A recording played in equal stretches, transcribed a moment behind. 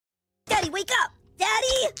Daddy, wake up!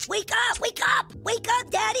 Daddy, wake up! Wake up! Wake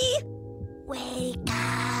up, Daddy! Wake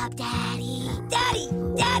up, Daddy! Daddy!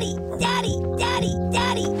 Daddy! Daddy! Daddy!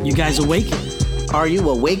 Daddy! You guys awake? Are you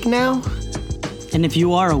awake now? And if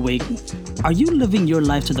you are awake, are you living your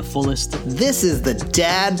life to the fullest? This is the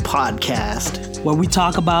Dad Podcast, where we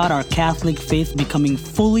talk about our Catholic faith becoming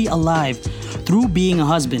fully alive through being a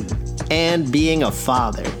husband. And being a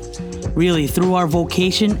father. Really, through our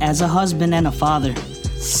vocation as a husband and a father.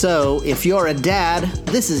 So, if you're a dad,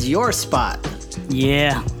 this is your spot.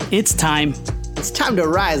 Yeah, it's time. It's time to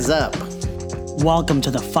rise up. Welcome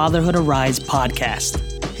to the Fatherhood Arise podcast.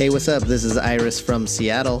 Hey, what's up? This is Iris from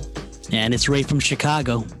Seattle. And it's Ray from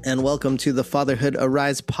Chicago. And welcome to the Fatherhood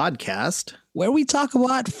Arise podcast, where we talk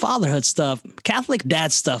about fatherhood stuff, Catholic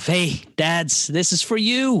dad stuff. Hey, dads, this is for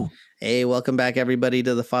you. Hey, welcome back, everybody,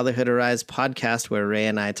 to the Fatherhood Arise podcast, where Ray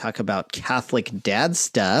and I talk about Catholic dad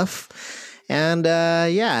stuff. And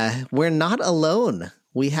we're not alone.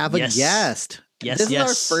 We have a guest. This is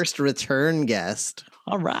our first return guest.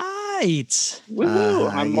 All right. Woo!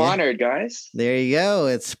 I'm honored, guys. There you go.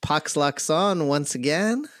 It's Pax Laxon once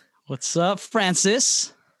again. What's up,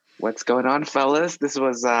 Francis? What's going on, fellas? This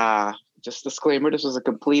was just disclaimer. This was a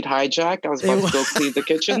complete hijack. I was about to go clean the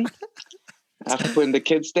kitchen after putting the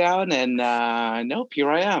kids down, and nope,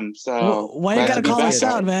 here I am. So why you gotta call us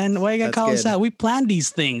out, man? Why you gotta call us out? We planned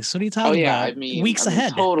these things. What are you talking about? I mean, weeks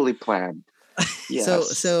ahead. Totally planned.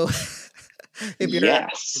 Yes. So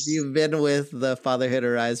if you've been with the Fatherhood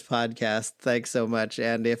Arise podcast, thanks so much.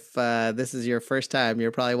 And if this is your first time,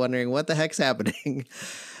 you're probably wondering what the heck's happening.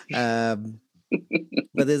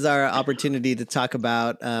 But this is our opportunity to talk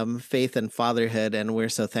about faith and fatherhood, and we're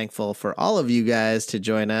so thankful for all of you guys to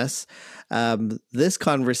join us. This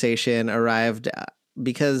conversation arrived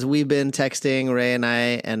because we've been texting. Ray and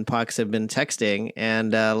I and Pox have been texting,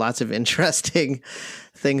 and lots of interesting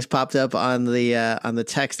things popped up on the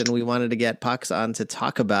text, and we wanted to get Pox on to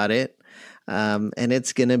talk about it. And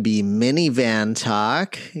it's gonna be minivan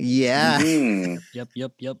talk. Yeah. Mm-hmm.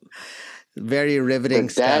 Yep. Very riveting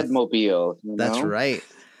stuff. Dadmobile. That's right.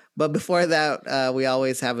 But before that, we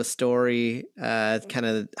always have a story kind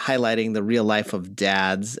of highlighting the real life of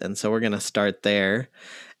dads. And so we're going to start there.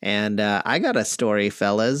 And I got a story,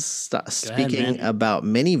 fellas. Speaking about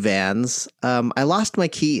minivans, I lost my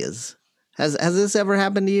keys. Has this ever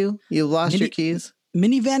happened to you? You lost your keys?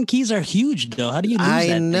 Minivan keys are huge, though. How do you lose that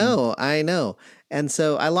thing? I know. And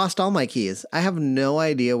so I lost all my keys. I have no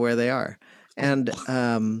idea where they are. And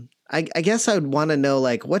I guess I would want to know,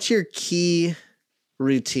 like, what's your key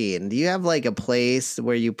routine? Do you have like a place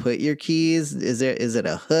where you put your keys? Is it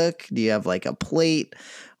a hook? Do you have like a plate?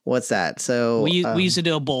 What's that? So we used to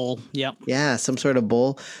do a bowl. Yep. Yeah, some sort of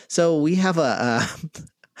bowl. So we have a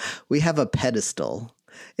pedestal.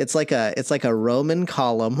 It's like a Roman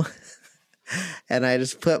column. And I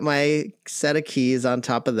just put my set of keys on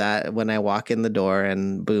top of that when I walk in the door,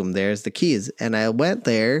 and boom, there's the keys. And I went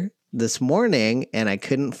there this morning and I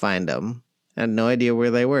couldn't find them. I had no idea where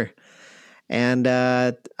they were. And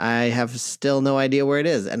I have still no idea where it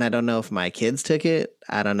is. And I don't know if my kids took it.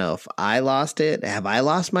 I don't know if I lost it. Have I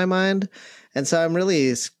lost my mind? And so I'm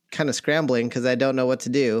really kind of scrambling because I don't know what to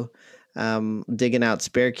do. Digging out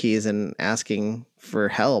spare keys and asking for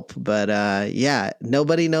help. But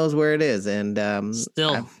nobody knows where it is. And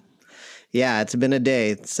it's been a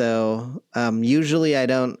day. So usually I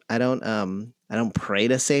don't pray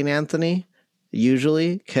to St. Anthony,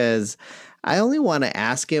 usually, because I only want to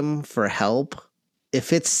ask him for help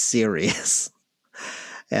if it's serious.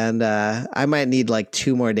 And I might need like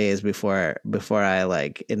 2 more days before I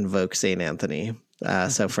like invoke St. Anthony.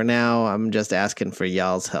 So for now, I'm just asking for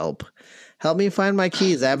y'all's help. Help me find my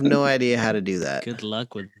keys. I have no idea how to do that. Good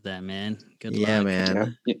luck with that, man. Good luck. Yeah,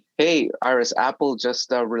 man. Yeah. Hey, Iris, Apple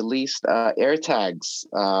just released AirTags.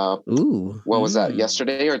 What was that,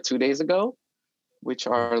 yesterday or 2 days ago? Which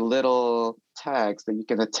are little tags that you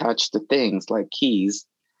can attach to things like keys,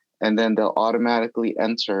 and then they'll automatically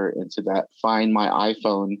enter into that Find My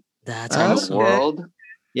iPhone That's kind awesome. of world.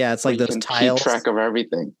 Yeah, it's like those tiles. Keep track of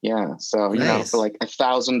everything. Yeah, so for like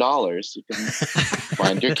 $1,000, you can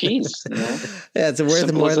find your keys. You know? Yeah, it's worth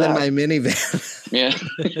Simple more as than that. my minivan. Yeah.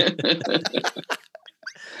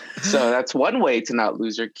 So that's one way to not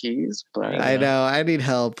lose your keys. But I know. I need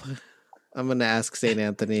help. I'm gonna ask St.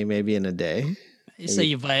 Anthony maybe in a day. You say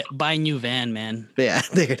you buy a new van, man. Yeah,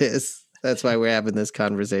 there it is. That's why we're having this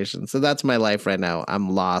conversation. So that's my life right now.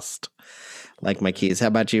 I'm lost, like my keys. How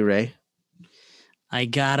about you, Ray? I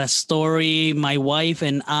got a story. My wife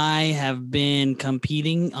and I have been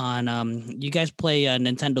competing on. You guys play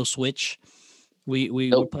Nintendo Switch? We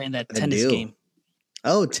were playing that tennis game.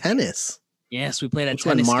 Oh, tennis. Yes, we played at Which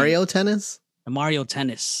one, tennis. Mario Tennis? The Mario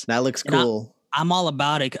Tennis. That looks cool. I'm all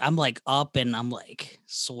about it. I'm like up and I'm like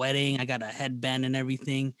sweating. I got a headband and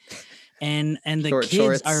everything. And the Short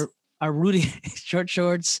kids shorts. are rooting short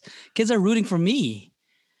shorts. Kids are rooting for me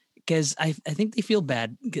because I think they feel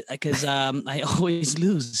bad because I always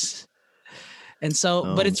lose. And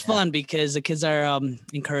so, but it's fun because the kids are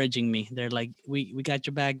encouraging me. They're like, "We got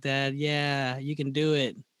your back, Dad. Yeah, you can do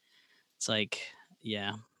it." It's like,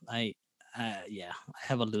 yeah, I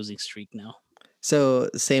have a losing streak now. So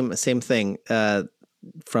same thing.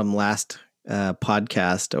 From last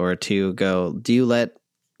podcast or two ago, do you let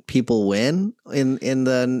people win in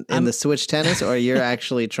the Switch tennis, or you're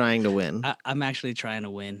actually trying to win? I'm actually trying to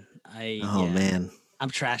win. Man, I'm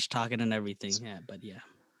trash talking and everything. Yeah, but yeah,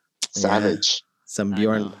 savage. Some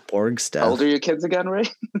Bjorn Borg stuff. How old are your kids again, Ray?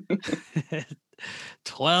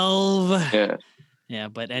 12. Yeah.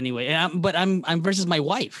 But anyway, I'm versus my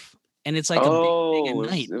wife, and it's like a big thing at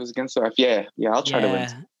night. It was against the wife. Yeah. I'll try to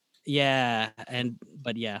win. Yeah,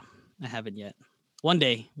 but I haven't yet. One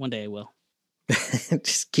day I will.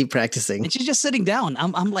 Just keep practicing. And she's just sitting down.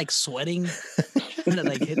 I'm like sweating, trying to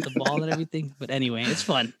like hit the ball and everything. But anyway, it's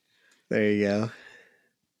fun. There you go.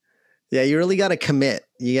 Yeah, you really got to commit.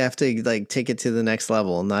 You have to like take it to the next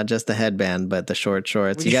level, not just the headband, but the short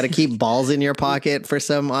shorts. You got to keep balls in your pocket for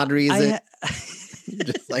some odd reason.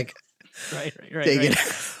 Just like right. It.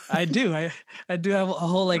 I do. I do have a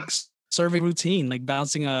whole like serving routine, like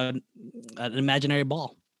bouncing an imaginary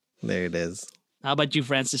ball. There it is. How about you,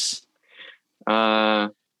 Francis?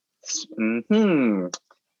 Speaking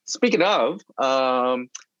of,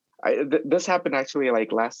 this happened actually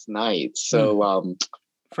like last night. So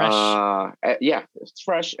fresh. Yeah, it's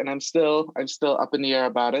fresh, and I'm still up in the air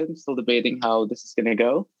about it. I'm still debating how this is gonna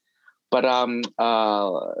go. But last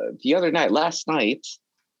night,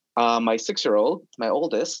 my 6-year-old, my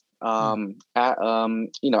oldest, a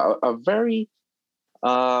very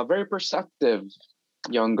perceptive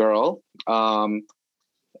young girl, and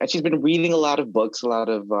she's been reading a lot of books, a lot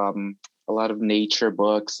of nature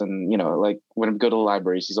books, and like when I go to the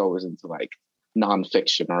library, she's always into like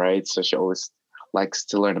nonfiction, right? So she always likes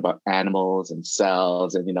to learn about animals and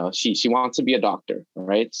cells, and she wants to be a doctor,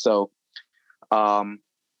 right? So, and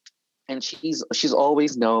she's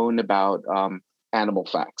always known about animal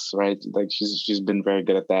facts, right? Like she's been very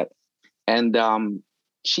good at that, and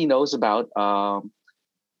she knows about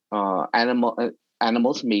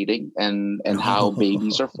animals mating and how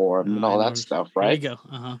babies are formed and all that stuff, right? There you go.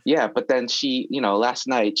 Uh-huh. Yeah, but then she, last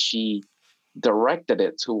night she directed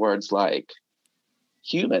it towards like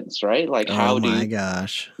humans, right? Like how do my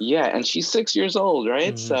gosh. Yeah, and she's 6 years old,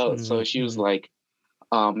 right? So she was like,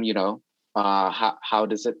 how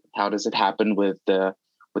does it happen with the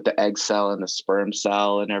egg cell and the sperm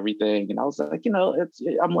cell and everything? And I was like,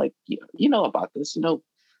 I'm like, about this,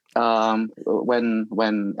 when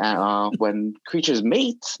creatures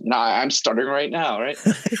mate, I'm stuttering right now, right?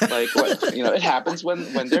 Like what, it happens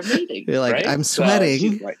when they're mating. You're like, right? I'm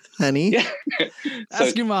sweating, so like, honey. Yeah.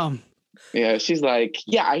 Ask your mom. Yeah, she's like,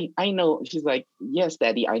 yeah, I know. She's like, yes,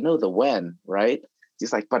 Daddy, I know the when, right?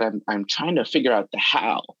 She's like, but I'm trying to figure out the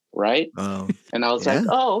how, right? Oh. And I was like,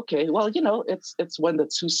 oh, okay. Well, it's when the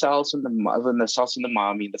two cells when the cells in the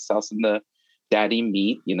mommy, the cells in the daddy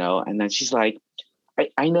meet, and then she's like,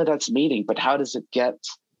 I know that's mating, but how does it get?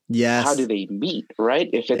 Yes. How do they meet, right?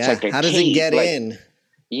 If it's like a how cage, does it get in?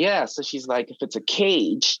 Yeah. So she's like, if it's a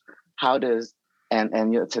cage, how does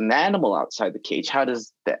and it's an animal outside the cage, how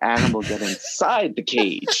does the animal get inside the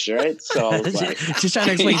cage, right? So I was like, she's trying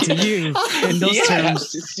to explain to you in those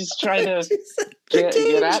terms. She's trying to get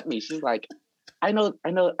at me. She's like, I know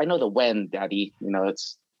the when, Daddy.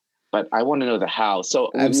 But I want to know the how.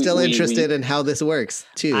 So I'm still interested in how this works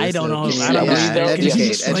too. I don't know. I don't know.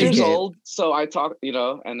 Educate. 6 years old. So I talked,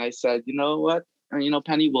 and I said, you know what,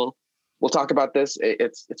 Penny, we'll talk about this.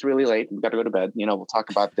 It's really late. We got to go to bed. We'll talk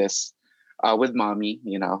about this with mommy.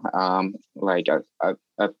 Like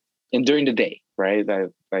and during the day, right?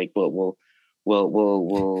 Like we'll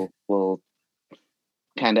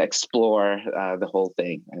kind of explore the whole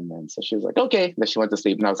thing. And then so she was like, okay. Then she went to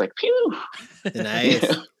sleep, and I was like, phew.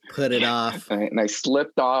 Nice. Put it off. And I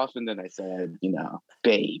slipped off, and then I said,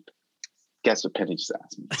 babe, guess what Penny just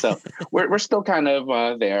asked me. So we're still kind of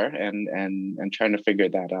there and trying to figure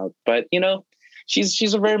that out. But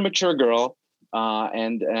she's a very mature girl,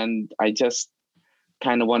 and I just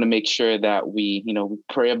kind of want to make sure that we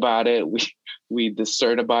pray about it, we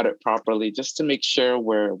discern about it properly, just to make sure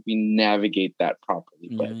we navigate that properly.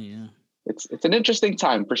 But it's an interesting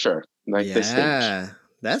time for sure. Like this stage.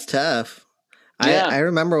 That's tough. Yeah. I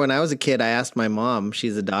remember when I was a kid, I asked my mom,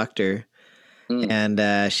 she's a doctor, and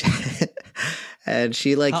and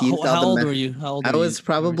she like used all how the. Old were you? How old? I were was you?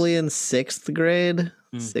 probably in sixth grade.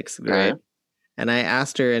 Sixth grade. Okay. And I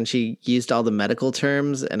asked her, and she used all the medical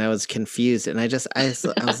terms, and I was confused. And I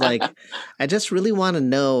was like, I just really want to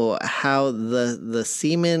know how the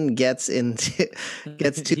semen gets to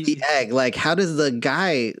the egg. Like, how does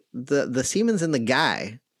the semen's in the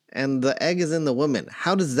guy, and the egg is in the woman?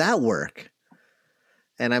 How does that work?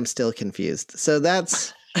 And I'm still confused. So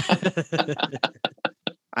that's.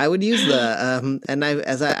 I would use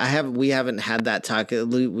the we haven't had that talk.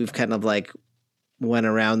 We've kind of like went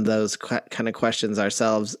around those kind of questions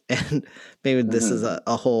ourselves, and maybe this is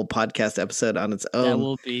a whole podcast episode on its own. That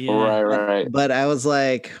will be right. But I was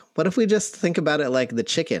like, what if we just think about it like the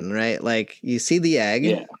chicken, right? Like you see the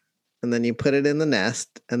egg, and then you put it in the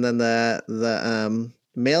nest, and then the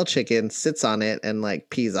male chicken sits on it and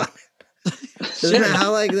like pees on it. Isn't that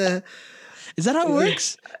how like the? Is that how it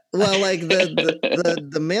works? Well, like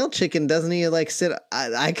the male chicken doesn't he like sit?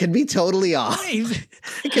 I could be totally off. I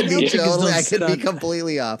could be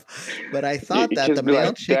completely off. But I thought that the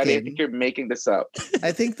male chicken. Daddy, I think you're making this up.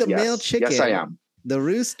 I think the male chicken. Yes, I am. The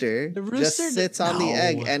rooster just sits on the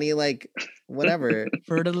egg and he like whatever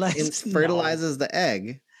fertilizes the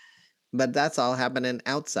egg. But that's all happening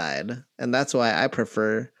outside, and that's why I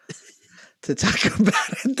prefer to talk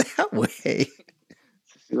about it that way.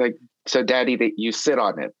 Like. So, Daddy, that you sit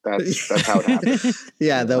on it. That's how it happens.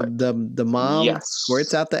 Yeah, the mom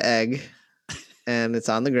squirts out the egg, and it's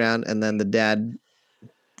on the ground, and then the dad.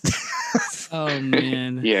 Oh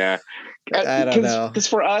man. Yeah, I don't know. Because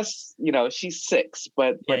for us, she's 6,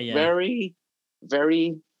 but very,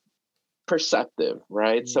 very perceptive,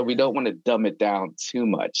 right? Yeah. So we don't want to dumb it down too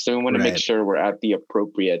much. So we want to make sure we're at the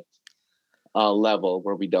appropriate level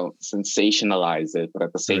where we don't sensationalize it, but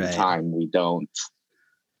at the same time we don't.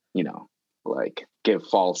 Like give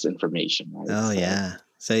false information. Right? Oh, yeah.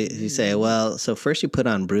 So you say, well, so first you put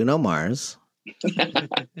on Bruno Mars.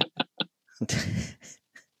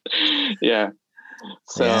 Yeah.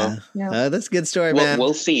 So that's a good story, man.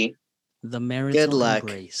 We'll see. The marital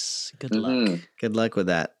embrace. Good luck. Good luck with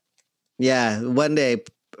that. Yeah. One day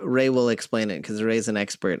Ray will explain it because Ray's an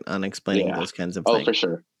expert on explaining those kinds of things. Oh, for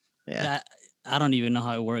sure. Yeah. I don't even know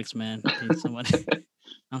how it works, man.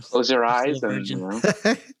 Close your eyes and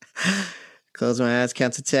close my eyes,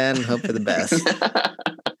 count to 10, hope for the best.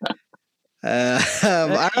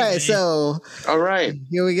 All right,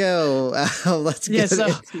 here we go. Let's get into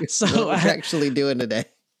what we're actually doing today.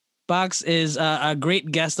 Box is a great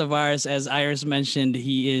guest of ours, as Iris mentioned.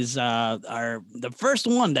 He is the first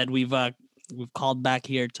one that we've called back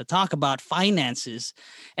here to talk about finances,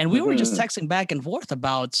 and we were just texting back and forth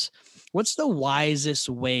about what's the wisest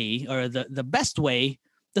way or the best way.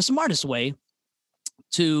 The smartest way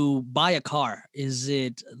to buy a car. Is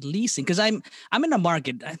it leasing? Because I'm in the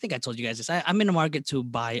market. I think I told you guys this. I'm in the market to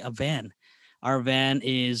buy a van. Our van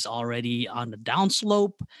is already on the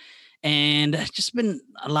downslope, and just been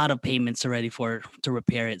a lot of payments already to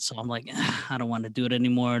repair it. So I'm like, I don't want to do it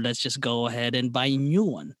anymore. Let's just go ahead and buy a new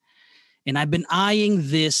one. And I've been eyeing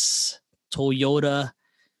this Toyota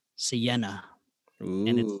Sienna. Ooh.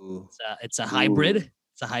 And it's a hybrid. Ooh.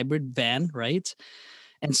 It's a hybrid van, right?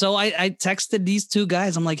 And so I texted these two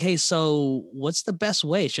guys. I'm like, hey, so what's the best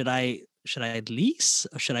way? Should I lease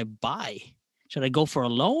or should I buy? Should I go for a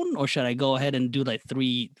loan or should I go ahead and do like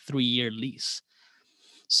three-year lease?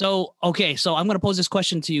 So, okay. So I'm going to pose this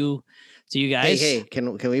question to you guys. Hey,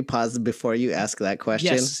 can we pause before you ask that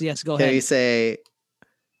question? Yes. Go ahead. Can you say,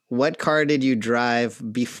 what car did you drive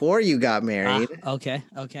before you got married? Okay.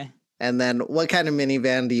 And then what kind of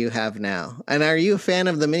minivan do you have now? And are you a fan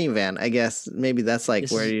of the minivan? I guess maybe that's like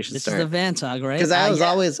where you should start. This is the van talk, right? Because I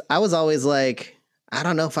was always like, I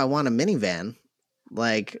don't know if I want a minivan.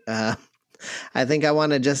 Like, I think I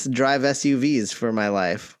want to just drive SUVs for my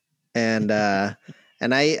life. And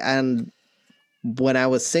and when I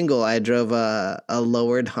was single, I drove a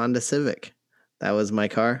lowered Honda Civic. That was my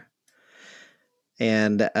car.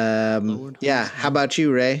 And how about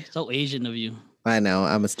you, Ray? So Asian of you. I know,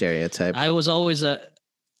 I'm a stereotype. I was always a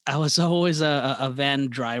van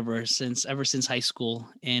driver ever since high school,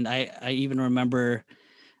 and I even remember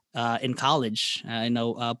in college. I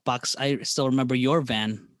know Box. I still remember your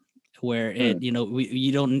van, where you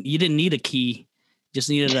didn't need a key, just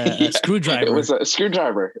needed a screwdriver. It was a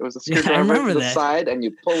screwdriver. It was a screwdriver. I remember to the that. Side, and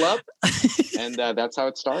you pull up, and that's how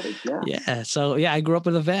it started. Yeah. Yeah. So I grew up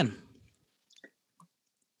with a van.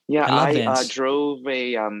 Yeah, I drove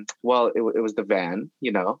a it was the van,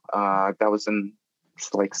 that was in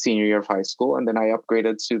like senior year of high school, and then I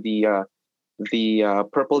upgraded to the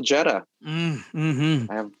purple Jetta.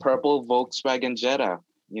 Mm-hmm. I have purple Volkswagen Jetta.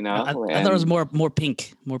 you know. I thought it was more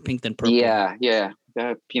pink than purple. Yeah.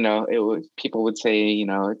 That, you know, people would say, you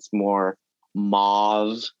know, it's more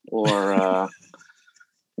mauve or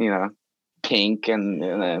you know, pink and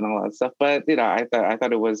all that stuff. But you know, I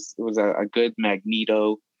thought it was a good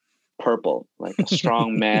Magneto purple, like a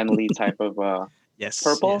strong manly type of purple. Yes.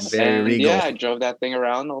 Very And regal. yeah, I drove that thing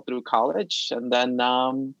around all through college, and then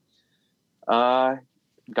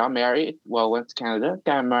got married. Well, went to Canada,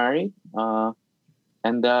 got married,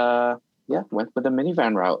 and went with the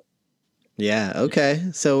minivan route. Yeah. Okay.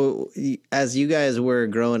 So as you guys were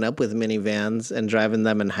growing up with minivans and driving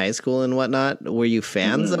them in high school and whatnot, were you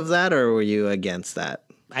fans of that or were you against that?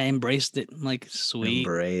 I embraced it. I'm like, sweet.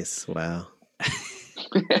 Embrace. Wow.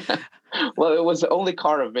 Well, it was the only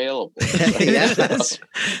car available. Yeah. That's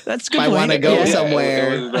good. I want to go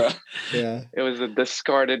somewhere. It was a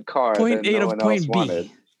discarded car Point that A no to one point else B. wanted.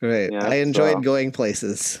 Right. Yeah, I enjoyed so- going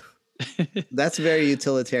places. That's very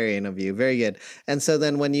utilitarian of you. Very good. And so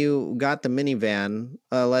then when you got the minivan,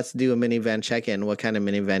 let's do a minivan check-in. What kind of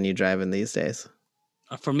minivan you driving these days?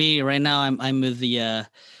 For me, right now, I'm with the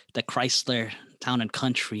Chrysler Town and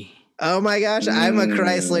Country. Oh my gosh, I'm a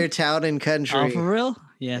Chrysler Town and Country. Oh, for real?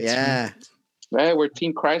 Yeah. Yeah. Right, we're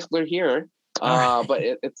Team Chrysler here. All right. But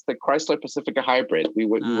it's the Chrysler Pacifica Hybrid. We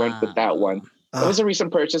went with that one. It was a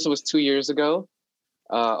recent purchase. It was 2 years ago.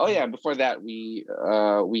 Before that, we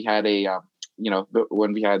had a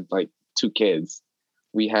when we had like 2 kids,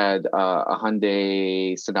 we had a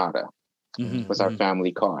Hyundai Sonata. Was our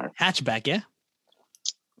family car. Hatchback, yeah.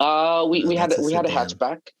 We had a sedan.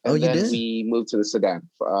 hatchback, Oh, and you then did? we moved to the sedan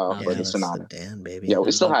for the Sonata. Sedan, baby. Yeah,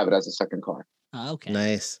 we still have it as a second car. Okay.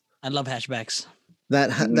 Nice. I love hatchbacks. That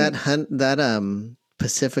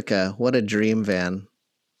Pacifica, what a dream van.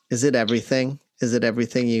 Is it everything? Is it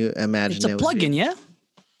everything you imagine? It's a plug-in, yeah.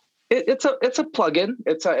 It's a plug-in.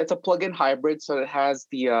 It's a plug-in hybrid, so it has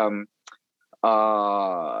the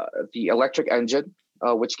electric engine,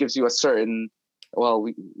 which gives you a certain. Well,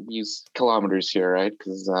 we use kilometers here, right?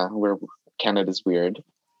 Because Canada's weird,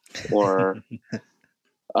 or.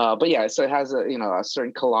 But yeah, so it has a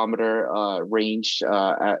certain kilometer range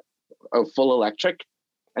at full electric,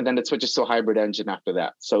 and then it switches to a hybrid engine after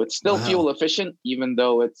that. So it's still fuel efficient, even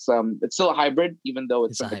though it's still a hybrid, even though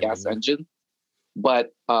it's a gas engine.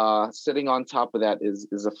 But sitting on top of that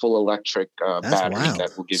is a full electric battery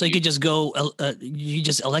that will give so you could just go, you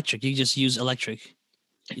just electric. You just use electric.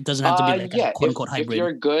 It doesn't have to be like a quote unquote hybrid. If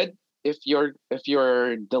you're good, if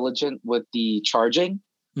you're diligent with the charging,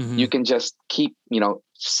 you can just keep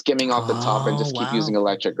skimming off the top and just keep using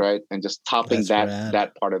electric, right? And just topping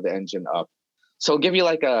that part of the engine up. So it'll give you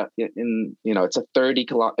like it's a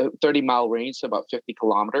 30 mile range, so about 50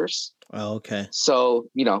 kilometers. Oh, okay. So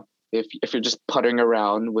if you're just puttering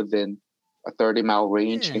around within a 30-mile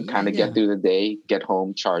range, you can kind of get through the day, get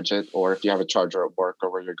home, charge it, or if you have a charger at work or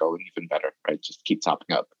where you're going, even better, right? Just keep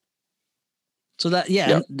topping up. So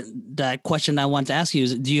that question I want to ask you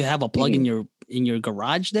is: do you have a plug in your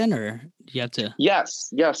garage then, or do you have to? Yes.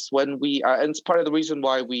 When we and it's part of the reason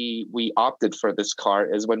why we opted for this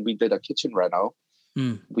car is when we did a kitchen reno,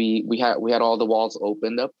 we had all the walls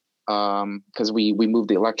opened up because we moved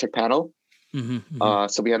the electric panel.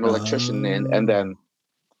 So we had an electrician in, and then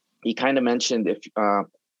he kind of mentioned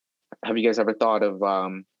have you guys ever thought of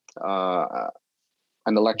an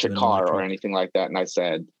electric car or anything like that? And I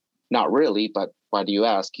said, not really, but why do you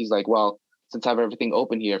ask? He's like, well, since I have everything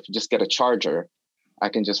open here, if you just get a charger, I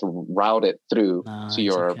can just route it through to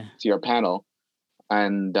your panel,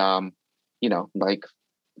 and like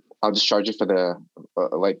I'll just charge you for the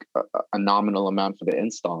a nominal amount for the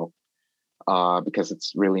install. Because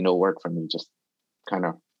it's really no work for me. Just kind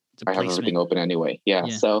of, I have everything open anyway. Yeah.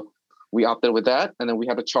 So we opted with that, and then we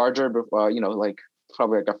had a charger. Probably like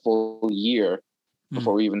a full year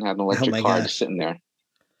before we even had an electric car just sitting there.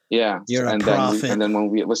 Yeah. You're a prophet. And then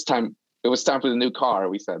when it was time for the new car,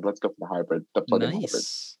 we said, let's go for the hybrid, the plug-in hybrid.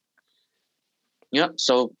 Yeah.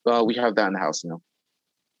 So we have that in the house now.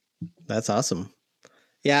 That's awesome.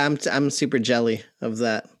 Yeah, I'm super jelly of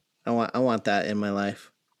that. I want that in my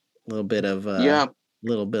life. A little bit of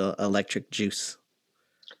electric juice.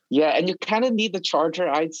 Yeah, and you kind of need the charger,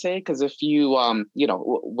 I'd say, because if you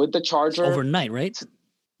with the charger it's overnight, right?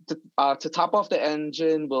 To top off the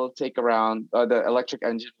engine will take around the electric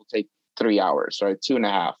engine will take 3 hours, right?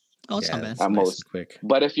 2.5. Oh, it's not bad. At most. Quick.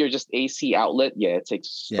 But if you're just AC outlet, it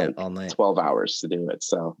takes all night. 12 hours to do it.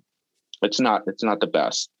 So it's not the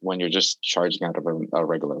best when you're just charging out of a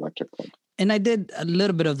regular electric plug. And I did a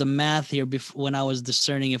little bit of the math here when I was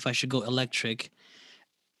discerning if I should go electric.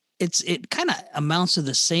 It kind of amounts to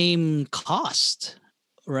the same cost,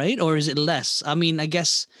 right? Or is it less? I mean, I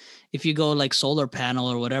guess if you go like solar panel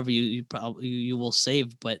or whatever, you probably you will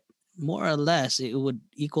save, but more or less it would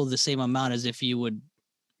equal the same amount as if you would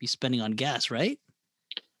be spending on gas, right?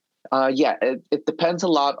 Yeah, it depends a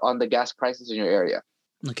lot on the gas prices in your area.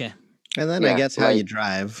 Okay. And then I guess how you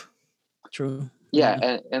drive. True.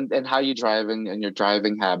 Yeah, and how you drive and your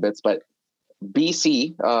driving habits. But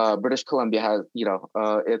BC, British Columbia has,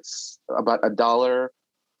 it's about $1.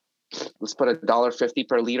 Let's put $1.50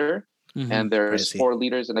 per liter, and there's pricey. 4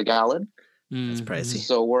 liters in a gallon. That's pricey.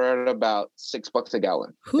 So we're at about $6 a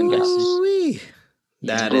gallon in gas.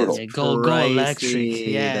 That is go electric.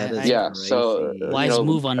 Yeah. So wise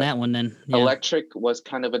move on that one then. Yeah. Electric was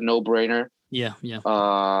kind of a no-brainer. Yeah.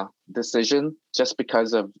 Decision just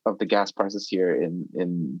because of the gas prices here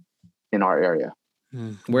in our area.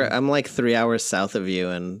 Where I'm like 3 hours south of you,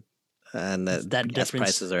 and that gas difference.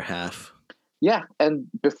 Prices are half. Yeah, and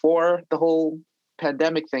before the whole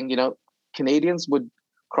pandemic thing, Canadians would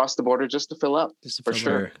cross the border just to fill up, for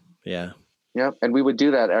sure. Yeah. Yeah, and we would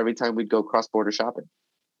do that every time we'd go cross-border shopping.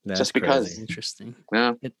 That's just because. Crazy. Interesting.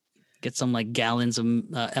 Yeah. Get some like gallons of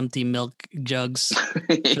empty milk jugs.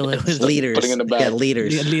 Fill it with liters. Putting in the bag. Yeah,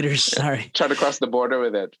 liters. Yeah, liters. Sorry. Try to cross the border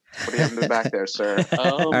with it. What do you have in the back there, sir?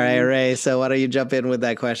 All right, Ray. So why don't you jump in with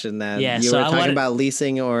that question then? Yeah, you were talking about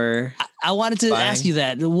leasing or I wanted to ask you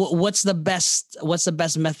that. What's the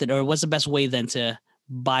best method, or what's the best way then to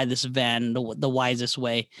buy this van, the wisest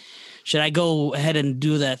way? Should I go ahead and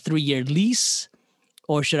do the 3-year lease,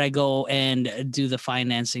 or should I go and do the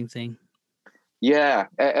financing thing? Yeah,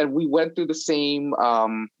 and we went through the same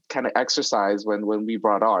kind of exercise when we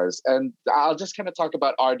brought ours. And I'll just kind of talk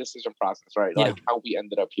about our decision process, right? Yeah. Like how we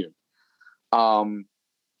ended up here.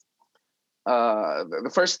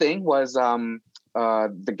 The first thing was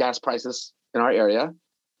the gas prices in our area.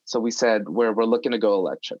 So we said we're looking to go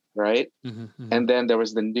electric, right? And then there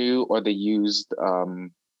was the new or the used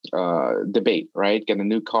debate, right? Get a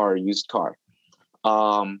new car or used car.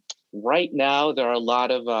 Right now, there are a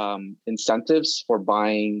lot of incentives for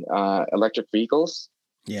buying electric vehicles.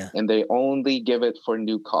 Yeah. And they only give it for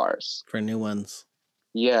new cars. For new ones.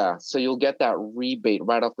 Yeah. So you'll get that rebate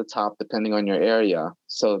right off the top, depending on your area.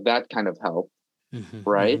 So that kind of helped.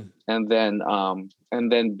 Right. And then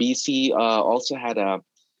BC also had a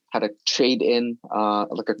trade-in,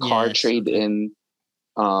 like a car trade-in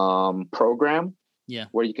program. Yeah.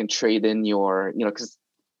 Where you can trade in your, because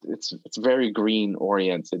it's very green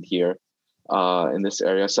oriented here in this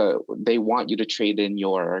area. So they want you to trade in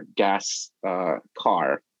your gas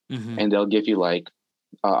car, and they'll give you like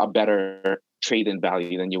a better trade-in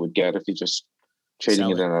value than you would get if you just trading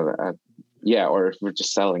it in or if we're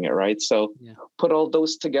just selling it, right? So put all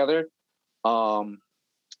those together, kind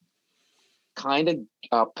of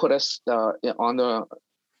put us on the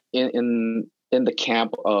in the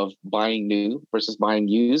camp of buying new versus buying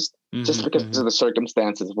used, just because of the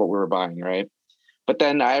circumstances of what we were buying, right? But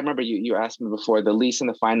then I remember you asked me before the lease and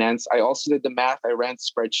the finance. I also did the math. I ran a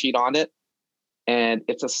spreadsheet on it, and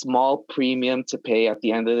it's a small premium to pay at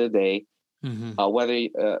the end of the day, whether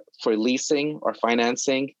for leasing or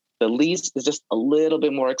financing. The lease is just a little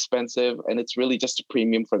bit more expensive, and it's really just a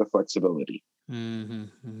premium for the flexibility. All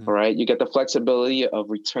right, you get the flexibility of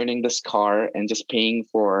returning this car and just paying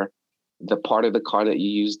for the part of the car that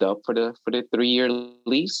you used up for the 3-year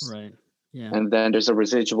lease. Right. Yeah. And then there's a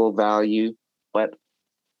residual value. But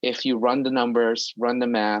if you run the numbers, run the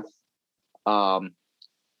math,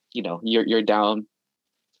 you're down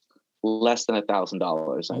less than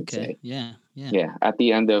 $1,000, I'd say. Yeah. At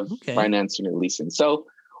the end of financing or leasing. So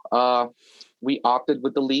we opted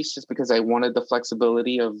with the lease just because I wanted the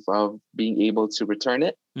flexibility of being able to return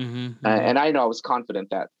it. And I know I was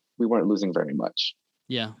confident that we weren't losing very much.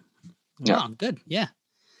 Yeah. Oh, good. Yeah.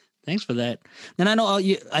 Thanks for that. And I know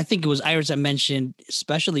I think it was Iris that mentioned,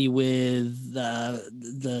 especially with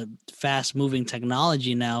the fast moving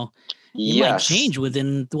technology now, it might change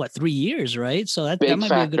within 3 years, right? So that might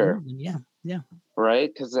factor. be a good move. Yeah.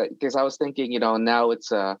 Right. Because I was thinking, now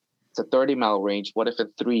it's a 30-mile range. What if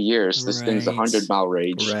in 3 years this thing's 100-mile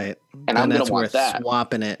range? Right. And I'm going to want that.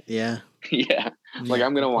 Swapping it. Yeah. Yeah. Like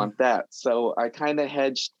I'm going to want that. So I kind of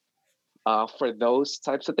hedged for those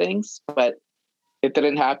types of things, but it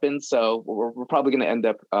didn't happen. So we're probably going to end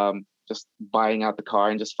up just buying out the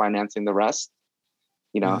car and just financing the rest,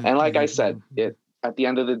 And like I said, at the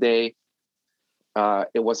end of the day,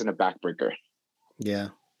 it wasn't a backbreaker. Yeah.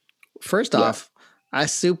 First off, I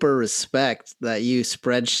super respect that you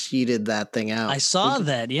spreadsheeted that thing out. I saw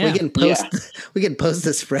that. Yeah. We can post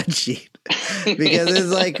the spreadsheet. because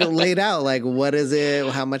it's like laid out, like what is it,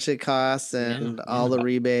 how much it costs, and all the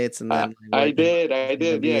rebates, and then I did,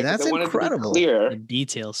 yeah. That's incredible. The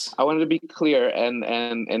details. I wanted to be clear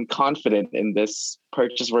and confident in this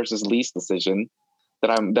purchase versus lease decision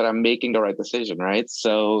that I'm making the right decision, right?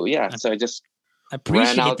 So yeah, so I just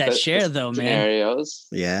appreciate that share though, scenarios.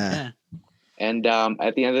 man. Yeah. And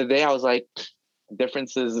at the end of the day, I was like,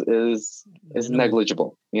 difference is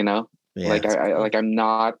negligible, you know? Yeah, like I'm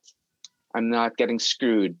not getting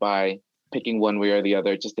screwed by picking one way or the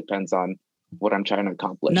other. It just depends on what I'm trying to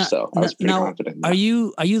accomplish. So I was pretty confident. Are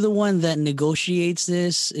you the one that negotiates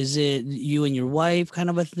this? Is it you and your wife kind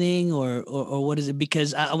of a thing, or what is it?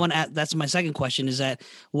 Because I want to. That's my second question. Is that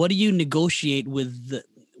what do you negotiate with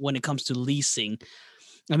when it comes to leasing?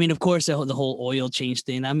 I mean, of course, the whole oil change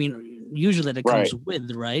thing. I mean, usually that comes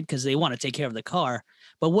with, right? Because they want to take care of the car.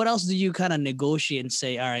 But what else do you kind of negotiate and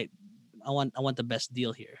say, all right, I want the best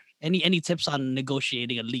deal here? Any tips on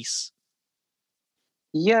negotiating a lease?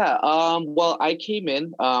 Yeah. Well, I came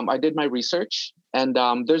in. I did my research, and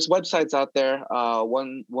there's websites out there. The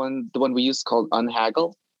one we use called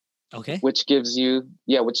Unhaggle. Okay. Which gives you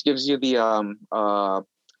the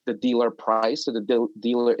dealer price or the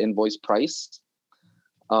dealer invoice price.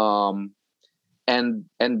 And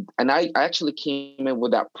I actually came in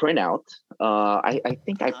with that printout. I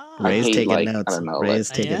think I Ray's paid taking like, notes. I don't know, Ray's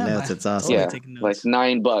taking notes. It's awesome. Yeah, like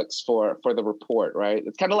 $9 for the report, right?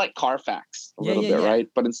 It's kind of like Carfax a little bit, right?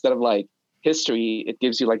 But instead of like history, it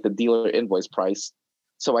gives you like the dealer invoice price.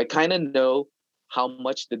 So I kind of know how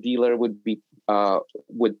much the dealer would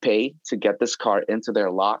pay to get this car into their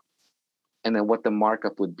lot, and then what the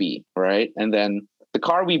markup would be, right? And then the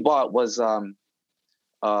car we bought was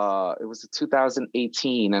it was a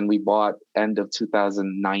 2018, and we bought end of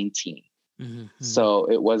 2019. Mm-hmm. So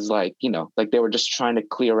it was like, like they were just trying to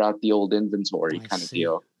clear out the old inventory kind of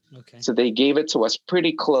deal. Okay. So they gave it to us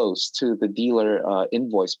pretty close to the dealer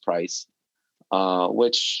invoice price,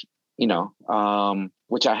 which I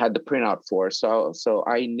had the printout for. So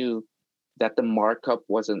I knew that the markup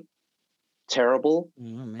wasn't terrible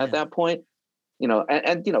at that point.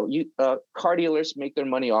 Car dealers make their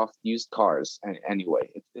money off used cars anyway.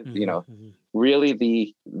 Really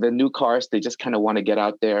the new cars, they just kind of want to get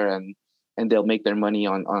out there and they'll make their money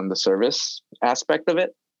on the service aspect of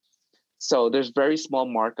it. So there's very small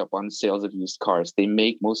markup on sales of used cars. They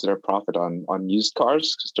make most of their profit on used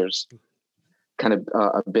cars because there's kind of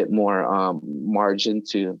a bit more margin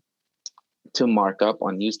to mark up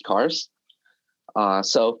on used cars.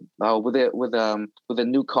 So with a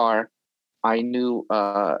new car, I knew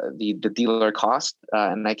the dealer cost,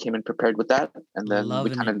 and I came in prepared with that, and then we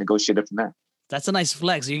kind of negotiated from there. That's a nice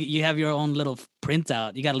flex. You have your own little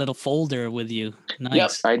printout. You got a little folder with you. Nice.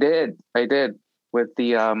 Yep, I did with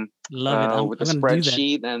the with the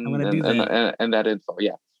spreadsheet and that info.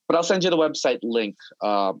 Yeah, but I'll send you the website link.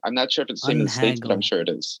 I'm not sure if it's the same in the States, but I'm sure it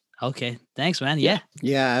is. Okay, thanks, man. Yeah.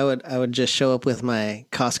 I would just show up with my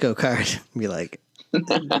Costco card and be like,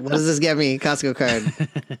 what does this get me? Costco card.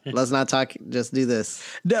 Let's not talk. Just do this.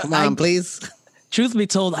 Come on, please. Truth be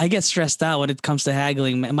told, I get stressed out when it comes to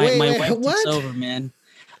haggling. My wife takes over, man.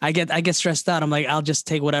 I get stressed out. I'm like, I'll just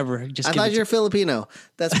take whatever. I thought you're Filipino.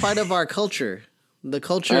 That's part of our culture. The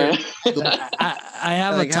culture. I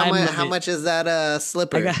have a time limit. How much is that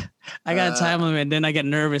slipper? I got a time limit. Then I get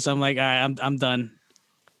nervous. I'm like, all right, I'm done.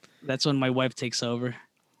 That's when my wife takes over.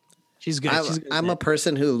 She's good. I'm a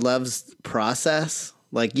person who loves process.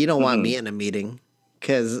 Like, you don't want me in a meeting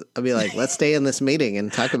because I'll be like, let's stay in this meeting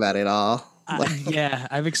and talk about it all.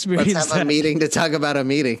 I've experienced let's have a meeting to talk about a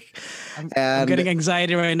meeting. I'm getting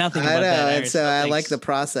anxiety right now. I know. And so I like the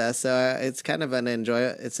process. So it's kind of an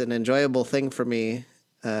enjoyable thing for me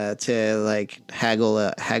to like haggle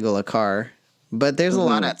a car. But there's a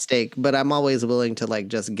lot at stake. But I'm always willing to like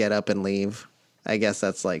just get up and leave. I guess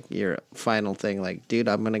that's like your final thing. Like, dude,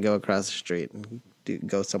 I'm going to go across the street and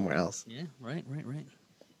go somewhere else. Yeah, right.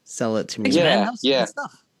 Sell it to me. Yeah.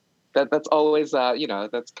 That's always,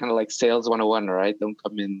 that's kind of like sales 101, right? Don't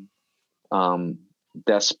come in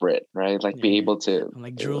desperate, right? Like be able to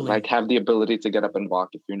like have the ability to get up and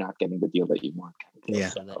walk if you're not getting the deal that you want. Yeah.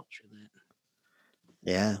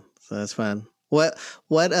 Yeah. So that's fun. What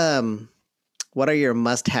are your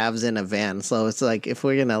must-haves in a van? So it's like if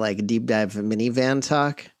we're gonna like deep dive minivan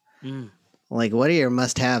talk, like what are your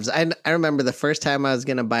must-haves? I remember the first time I was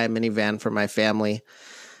gonna buy a minivan for my family.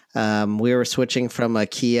 We were switching from a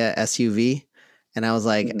Kia SUV, and I was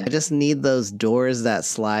like, I just need those doors that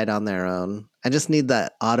slide on their own. I just need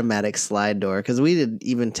that automatic slide door because we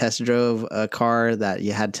even test drove a car that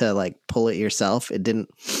you had to like pull it yourself. It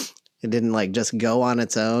It didn't like just go on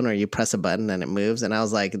its own, or you press a button and it moves. And I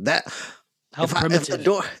was like, that. How if primitive.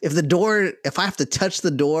 if I have to touch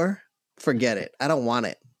the door, forget it. I don't want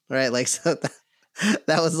it. Right? Like, so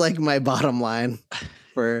that was like my bottom line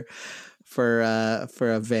for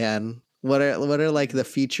a van. What are like the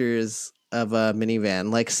features of a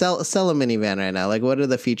minivan? Like sell a minivan right now. Like, what are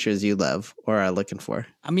the features you love or are looking for?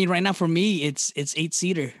 I mean, right now for me, it's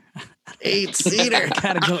 8-seater. 8-seater.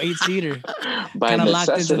 Gotta go 8-seater. Kind of locked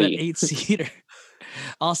into that 8-seater.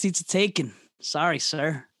 All seats are taken. Sorry,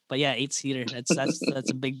 sir. But yeah, 8-seater. That's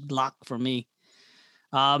a big lock for me.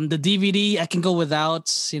 The DVD I can go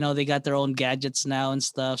without. You know, they got their own gadgets now and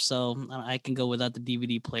stuff, so I can go without the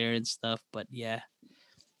DVD player and stuff. But yeah,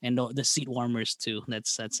 and the seat warmers too.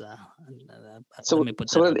 That's so let me put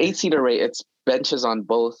so that an 8-seater rate, it's benches on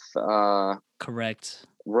both correct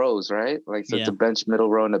rows, right? Like, so yeah. it's a bench middle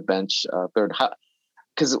row and a bench third.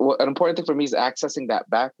 Because an important thing for me is accessing that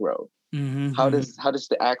back row. Mm-hmm, how does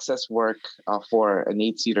the access work for an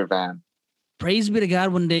 8-seater van? Praise be to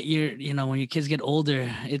God, when when your kids get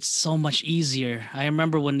older, it's so much easier. I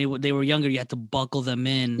remember when they were younger, you had to buckle them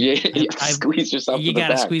in. Yeah, you squeeze yourself. You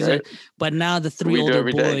gotta squeeze it. But now the 3 older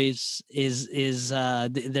boys is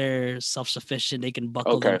they're self-sufficient. They can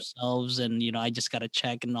buckle themselves, and I just gotta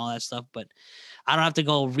check and all that stuff. But I don't have to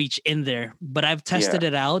go reach in there. But I've tested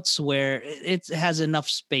it out where it has enough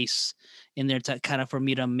space in there to kind of for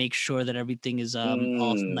me to make sure that everything is all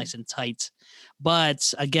nice and tight.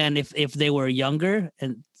 But again, if they were younger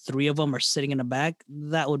and 3 of them are sitting in the back,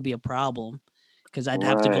 that would be a problem because I'd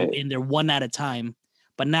have to go in there one at a time.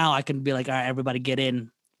 But now I can be like, all right, everybody get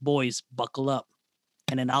in, boys, buckle up,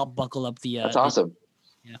 and then I'll buckle up the. That's awesome.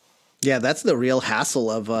 Yeah, that's the real hassle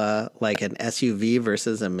of like an SUV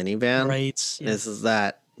versus a minivan. Right. Yeah. Is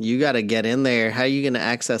that you got to get in there. How are you going to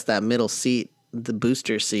access that middle seat, the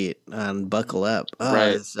booster seat, and buckle up? Oh,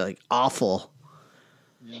 it's like awful.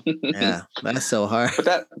 Yeah, that's so hard.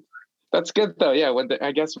 But that's good though. Yeah,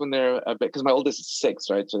 I guess when they're a bit, because my oldest is 6,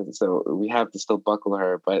 right? So we have to still buckle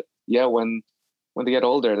her. But yeah, when they get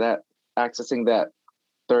older, that accessing that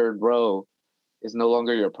third row is no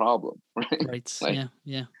longer your problem, right? Right. Like,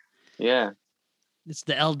 yeah. It's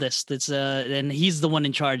the eldest. It's and he's the one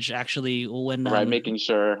in charge actually when making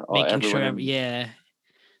sure. Yeah.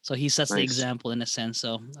 So he sets the example in a sense.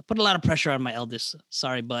 So I put a lot of pressure on my eldest.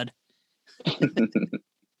 Sorry, bud.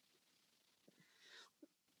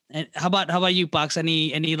 And how about you, Box?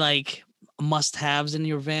 Any like must-haves in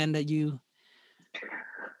your van that you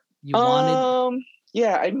wanted?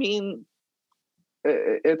 Yeah, I mean,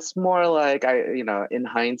 it's more like in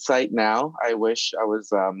hindsight now, I wish I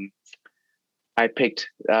was I picked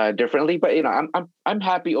differently, but I'm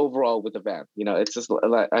happy overall with the van. It's just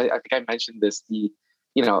like I think I mentioned this.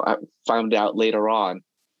 I found out later on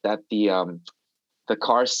that the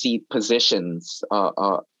car seat positions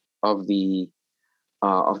of the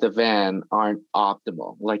van aren't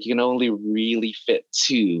optimal. Like, you can only really fit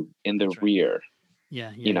 2 in the rear.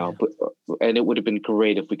 Yeah. But, and it would have been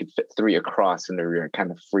great if we could fit 3 across in the rear and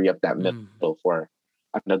kind of free up that middle for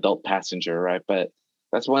an adult passenger, right? But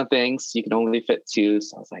that's one thing. So you can only fit 2.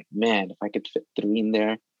 So I was like, man, if I could fit 3 in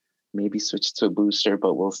there, maybe switch to a booster,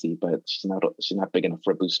 but we'll see. But she's not big enough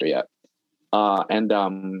for a booster yet. And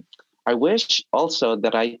I wish also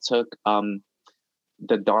that I took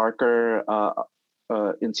the darker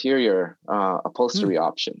interior upholstery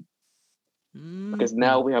option, because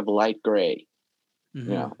now we have light gray.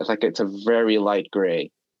 It's a very light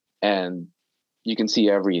gray, and you can see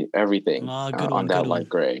everything on that light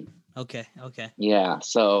gray. Okay. Yeah,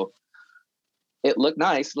 so it looked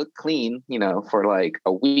nice, looked clean, for like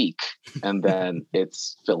a week, and then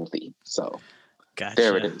it's filthy. So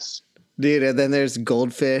there it is. Dude, and then there's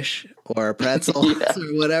goldfish or pretzels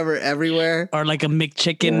or whatever everywhere. Or like a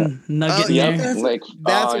McChicken nugget in there.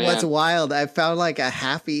 That's what's wild. I found like a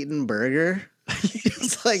half-eaten burger.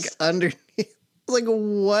 It's like underneath. Like,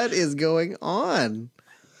 what is going on?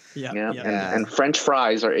 Yeah. And French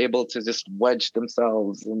fries are able to just wedge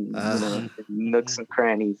themselves in nooks and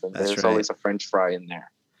crannies, and there's always a French fry in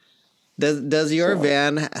there. Does your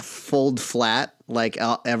van fold flat? Like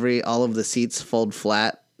all of the seats fold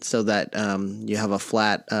flat so that you have a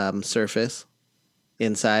flat surface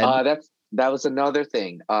inside? That was another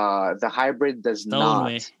thing. The hybrid does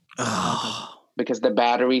not, because the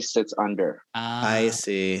battery sits under. I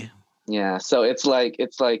see. Yeah, so it's like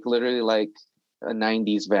literally like a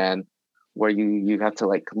 90s van where you have to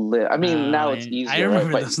like lift. I mean, now it's easier. I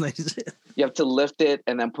remember those days. You have to lift it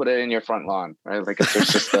and then put it in your front lawn, right? Like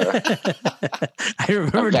it's just I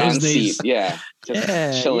remember those days. Seat. Yeah,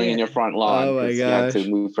 just chilling in your front lawn. Oh my gosh. You have to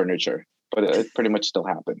move furniture, but it pretty much still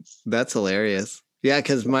happens. That's hilarious. Yeah,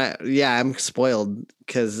 because I'm spoiled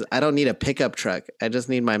because I don't need a pickup truck. I just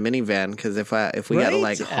need my minivan. Because if we gotta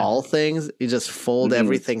like haul things, you just fold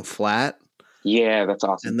everything flat. Yeah, that's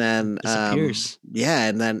awesome. And then disappears.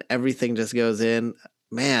 And then everything just goes in.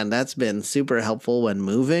 Man, that's been super helpful when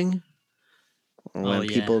moving. When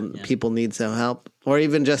people need some help, or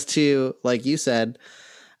even just to, like you said,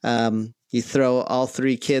 you throw all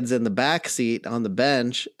 3 kids in the back seat on the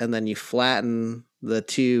bench, and then you flatten the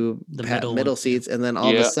 2 middle seats, and then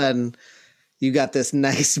all of a sudden you got this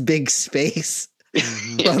nice big space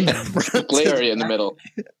from the front play area in the middle.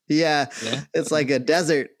 Yeah, it's like a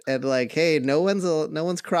desert, and like, hey, no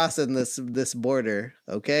one's crossing this border.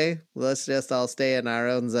 Okay, let's just all stay in our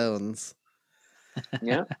own zones.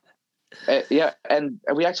 Yeah. And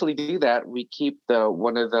we actually do that. We keep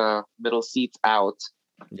one of the middle seats out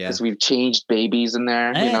because we've changed babies in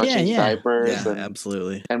there, changed diapers. Yeah,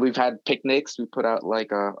 absolutely. And we've had picnics. We put out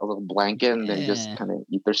like a little blanket and they just kind of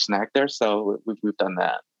eat their snack there. So we've done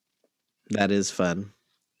that. That is fun.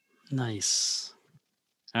 Nice.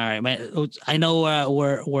 All right, I know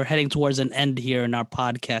we're heading towards an end here in our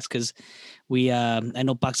podcast because I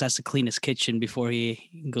know Pax has to clean his kitchen before he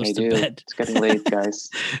goes to bed. It's getting late, guys.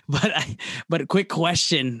 but a quick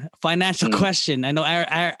question, financial question. I know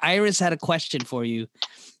Iris had a question for you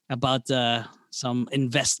about some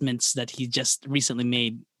investments that he just recently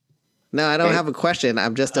made. No, I don't have a question.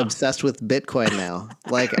 I'm just obsessed with Bitcoin now.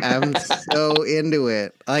 Like, I'm so into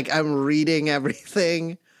it. Like, I'm reading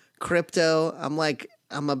everything. Crypto.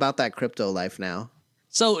 I'm about that crypto life now.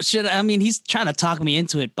 So he's trying to talk me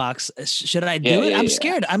into it, Box. Should I do it? I'm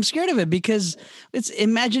scared. I'm scared of it because it's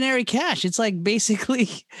imaginary cash. It's like basically,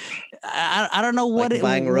 I don't know what like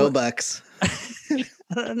buying Robux. I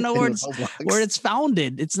don't know where it's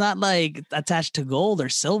founded. It's not like attached to gold or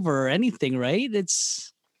silver or anything, right?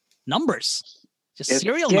 It's numbers, just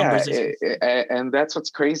serial numbers. And that's what's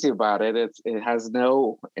crazy about it. It has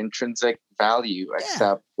no intrinsic value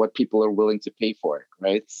except what people are willing to pay for it,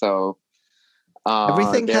 right? So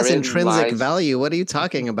everything has intrinsic value. What are you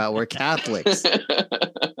talking about? We're Catholics.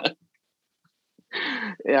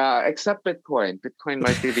 Yeah, except Bitcoin. Bitcoin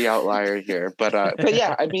might be the outlier here, but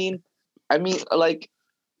yeah, I mean, like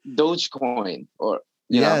Dogecoin or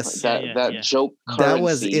that joke currency that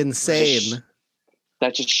was insane.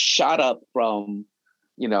 That just shot up from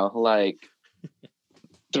like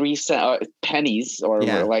 3 pennies or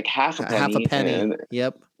like half a penny.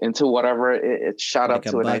 Into whatever it shot like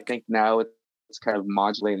up to, and I think now it's kind of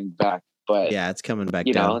modulating back. But it's coming back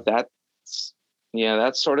down.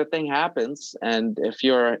 That sort of thing happens. And if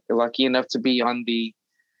you're lucky enough to be on the,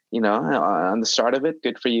 on the start of it,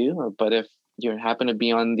 good for you. But if you happen to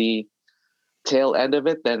be on the tail end of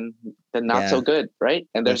it, then not so good, right?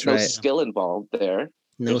 And there's no skill involved there.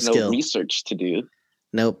 There's no research to do.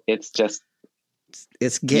 Nope. It's just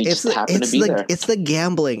it's the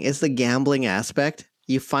gambling. It's the gambling aspect.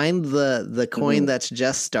 You find the coin that's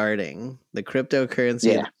just starting, the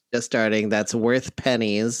cryptocurrency that's just starting, that's worth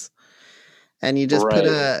pennies, and you just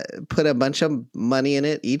put a bunch of money in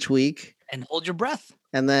it each week and hold your breath,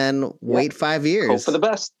 and then wait 5 years, hope for the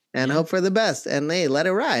best, hope for the best, and hey, let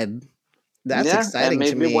it ride. That's exciting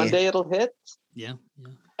and to me. Maybe one day it'll hit. Yeah.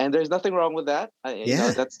 And there's nothing wrong with that.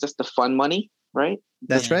 That's just the fun money, right?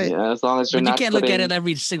 That's right. Yeah, as long as you're you can't look at it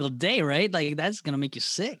every single day, right? Like that's gonna make you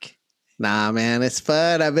sick. Nah, man, it's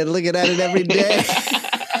fun. I've been looking at it every day.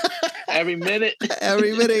 Every minute.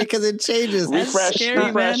 Every minute, because it changes. Refresh.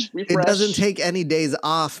 It doesn't take any days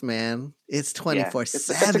off, man. It's 24/7.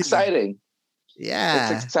 That's exciting.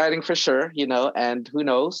 Yeah. It's exciting for sure, and who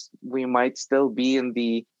knows? We might still be in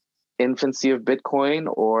the infancy of Bitcoin,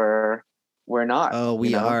 or we're not. Oh,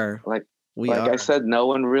 we are. Like I said, no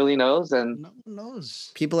one really knows, and no one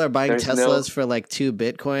knows. People are buying Teslas for like 2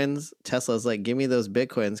 Bitcoins. Tesla's like, give me those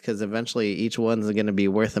Bitcoins because eventually each one's going to be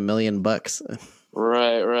worth $1 million.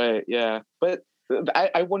 Right, yeah. But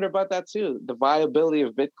I wonder about that too. The viability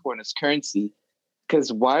of Bitcoin as currency.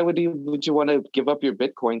 Because why would you want to give up your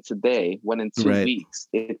Bitcoin today when in 2 weeks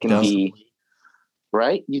it can be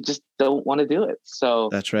right? You just don't want to do it. So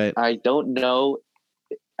that's right. I don't know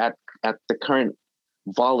at the current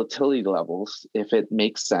volatility levels if it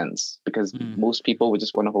makes sense, because most people would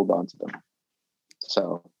just want to hold on to them.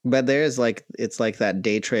 So, but there's it's like that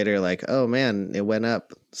day trader, like, oh man, it went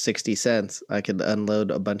up 60 cents. I could unload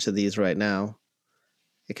a bunch of these right now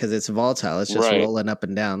because it's volatile. It's just rolling up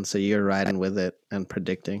and down. So you're riding with it and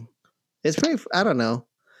predicting. It's pretty, I don't know.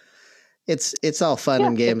 It's all fun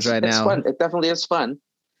and games right now. Fun. It definitely is fun.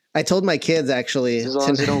 I told my kids actually as long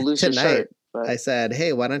as you don't lose tonight, your shirt. But, I said,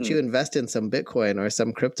 hey, why don't you invest in some Bitcoin or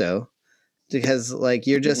some crypto? because like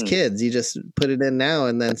you're just kids. You just put it in now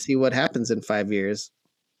and then see what happens in 5 years.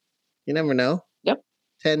 You never know. Yep.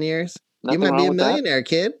 10 years. Nothing you might be a wrong with that. millionaire,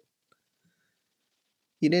 kid.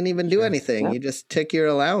 You didn't even do anything. Yep. You just took your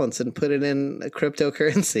allowance and put it in a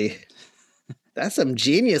cryptocurrency. That's some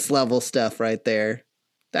genius level stuff right there.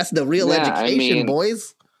 That's the real education,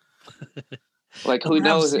 boys. Like, who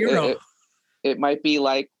knows? It might be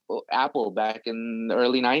like Apple back in the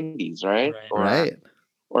early 90s, right? Right.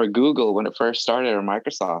 Or Google when it first started, or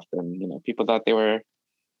Microsoft. And, you know, people thought they were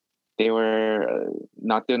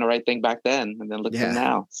not doing the right thing back then, and then look at them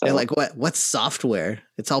now. So they're like, what's software?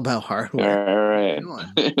 It's all about hardware. Right.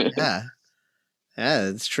 Yeah,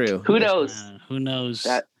 it's true. Who knows? Who knows?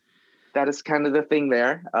 That is kind of the thing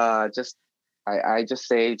there. I just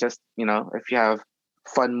say, you know, if you have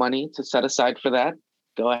fun money to set aside for that,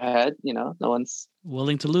 go ahead. You know, no one's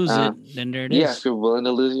willing to lose it. Then there it is. Yeah, if you're willing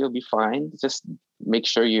to lose it, you'll be fine. Just make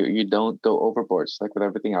sure you don't go overboard, just like with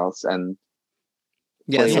everything else. And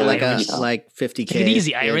yeah, so like 50K. Take it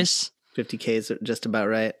easy, Iris. 50K is just about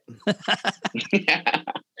right. Yeah.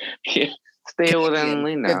 Stay within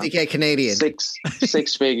 50K Canadian.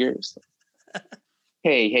 Six figures.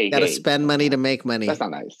 Hey. Gotta spend money to make money. That's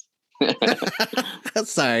not nice.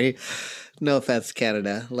 Sorry. No offense,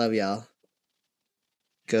 Canada. Love y'all.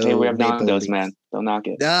 Go. Hey, we have Nando's, man. Don't knock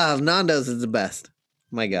it. Nando's is the best.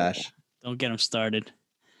 My gosh. Don't get them started.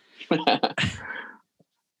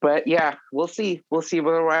 But yeah, we'll see. We'll see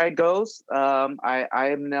where the ride goes. I'm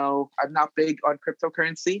not big on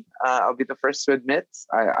cryptocurrency. I'll be the first to admit.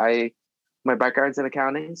 My background's in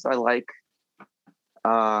accounting, so I like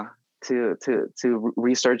to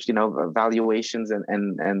research, you know, valuations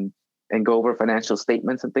and go over financial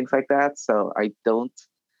statements and things like that. So I don't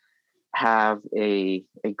have a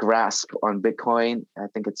grasp on Bitcoin. I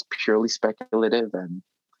think it's purely speculative, and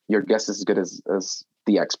your guess is as good as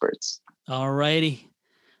the experts. All righty.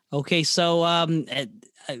 Okay, so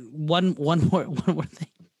one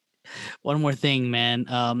more thing, man.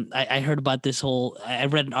 I heard about this whole. I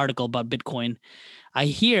read an article about Bitcoin. I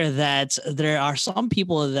hear that there are some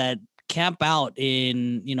people that camp out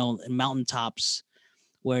in mountaintops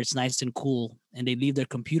where it's nice and cool, and they leave their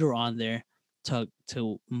computer on there to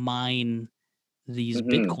mine these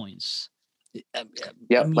Bitcoins.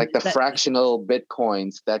 Yeah, like the fractional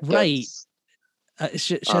Bitcoins that gets. Right.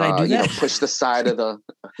 Should I do that? Push the side of the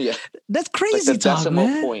That's crazy like the talk, decimal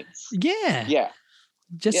man. points. Yeah.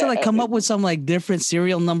 Just to come up with some like different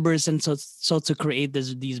serial numbers, and so to create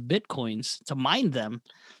these Bitcoins to mine them.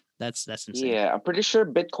 That's insane. Yeah, I'm pretty sure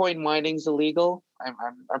Bitcoin mining's illegal. I'm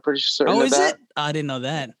pretty certain. Oh, is that. it? I didn't know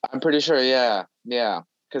that. I'm pretty sure. Yeah,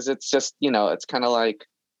 because it's just it's kind of like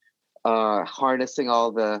harnessing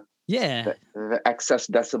all the excess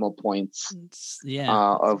decimal points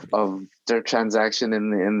of their transaction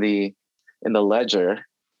in the ledger,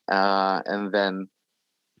 and then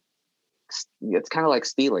it's kind of like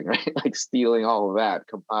stealing, right? Like stealing all of that,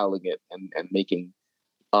 compiling it, and making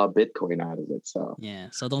a Bitcoin out of it. So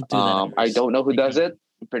so don't do that. I don't know who does it.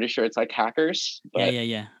 I'm pretty sure it's like hackers. But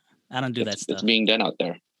yeah. I don't do that stuff. It's being done out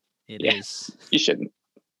there. It is. You shouldn't.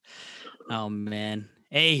 Oh man.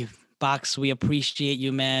 Hey, Box, we appreciate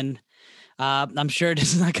you, man. I'm sure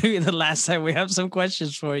this is not going to be the last time we have some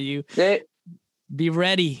questions for you. Be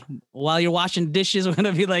ready. While you're washing dishes, we're going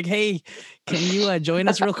to be like, hey, can you join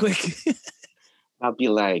us real quick? I'll be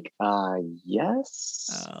like,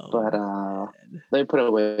 yes. But let me put it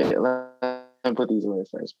away. Let me put these away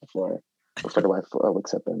first before the wife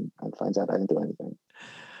wakes up and finds out I didn't do anything.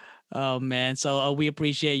 Oh, man. So we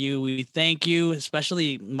appreciate you. We thank you,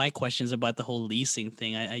 especially my questions about the whole leasing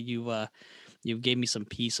thing. You've gave me some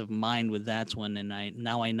peace of mind with that one, and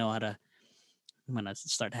now I know how to. I'm gonna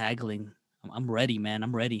start haggling. I'm ready, man.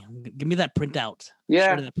 I'm ready. Give me that printout.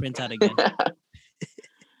 Yeah, that printout again.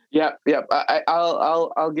 Yeah.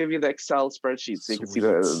 I'll give you the Excel spreadsheet so you can see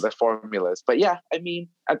the formulas. But yeah, I mean,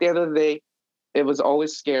 at the end of the day, it was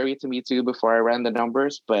always scary to me too before I ran the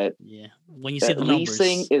numbers. But when you see the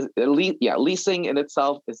leasing numbers, leasing in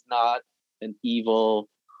itself is not an evil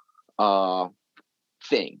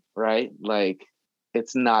thing, right? Like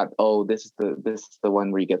it's not, this is the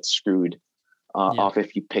one where you get screwed off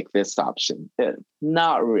if you pick this option.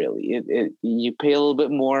 Not really. You pay a little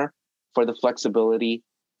bit more for the flexibility,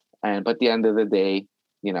 but at the end of the day,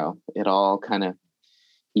 it all kind of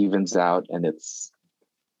evens out, and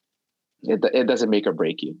it doesn't make or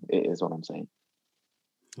break you, is what I'm saying.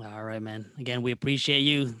 All right, man. Again, we appreciate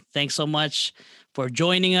you. Thanks so much for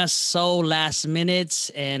joining us so last minute.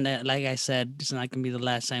 And like I said, this is not going to be the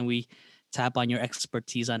last time we tap on your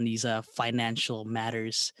expertise on these financial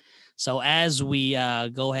matters. So as we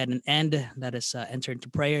go ahead and end, let us enter into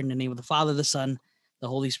prayer in the name of the Father, the Son, the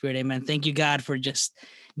Holy Spirit. Amen. Thank you, God, for just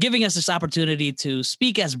giving us this opportunity to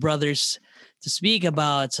speak as brothers, to speak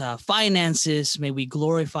about finances. May we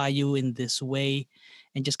glorify you in this way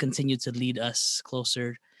and just continue to lead us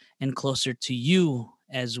closer and closer to you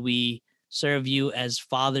as we serve you as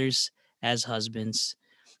fathers, as husbands.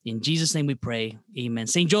 In Jesus' name we pray. Amen.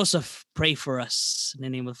 Saint Joseph, pray for us. In the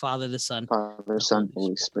name of the Father, the Son, Father, Son,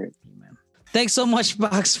 Holy Spirit. Amen. Thanks so much,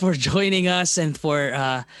 Box, for joining us and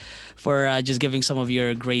for just giving some of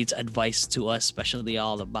your great advice to us, especially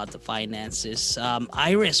all about the finances.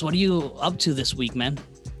 Iris, what are you up to this week, man?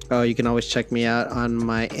 Oh, you can always check me out on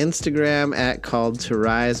my Instagram at Called to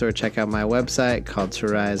Rise, or check out my website,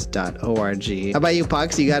 calledtorise.org. How about you,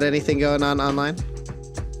 Pox? You got anything going on online?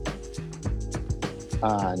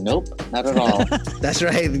 Nope, not at all. That's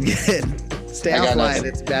right. Good. Stay offline.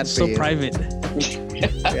 It's bad for you. So private.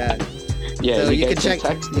 Yeah. Yeah, so you can check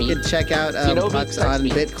out Pox on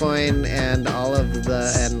Bitcoin and all of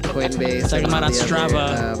and Coinbase. Talking about on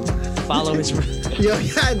Strava. Follow his.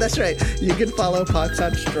 Yeah, that's right. You can follow Pox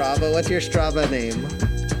on Strava. What's your Strava name?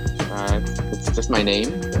 It's just my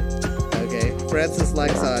name. Okay, Francis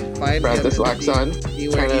Laxon. Find Francis Laxon. See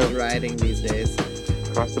where he's riding these days.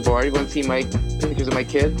 Across the board, you want to see my pictures of my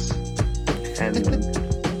kids, and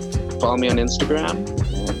follow me on Instagram.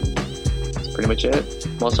 And that's pretty much it.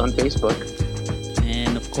 I'm also on Facebook.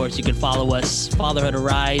 And of course, you can follow us, Fatherhood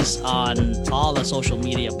Arise, on all the social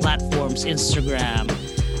media platforms, Instagram,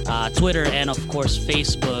 Twitter, and of course,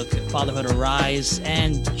 Facebook, Fatherhood Arise.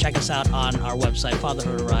 And check us out on our website,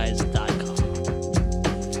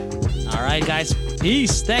 fatherhoodarise.com. All right, guys.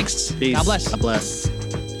 Peace. Thanks. Peace. God bless. God bless.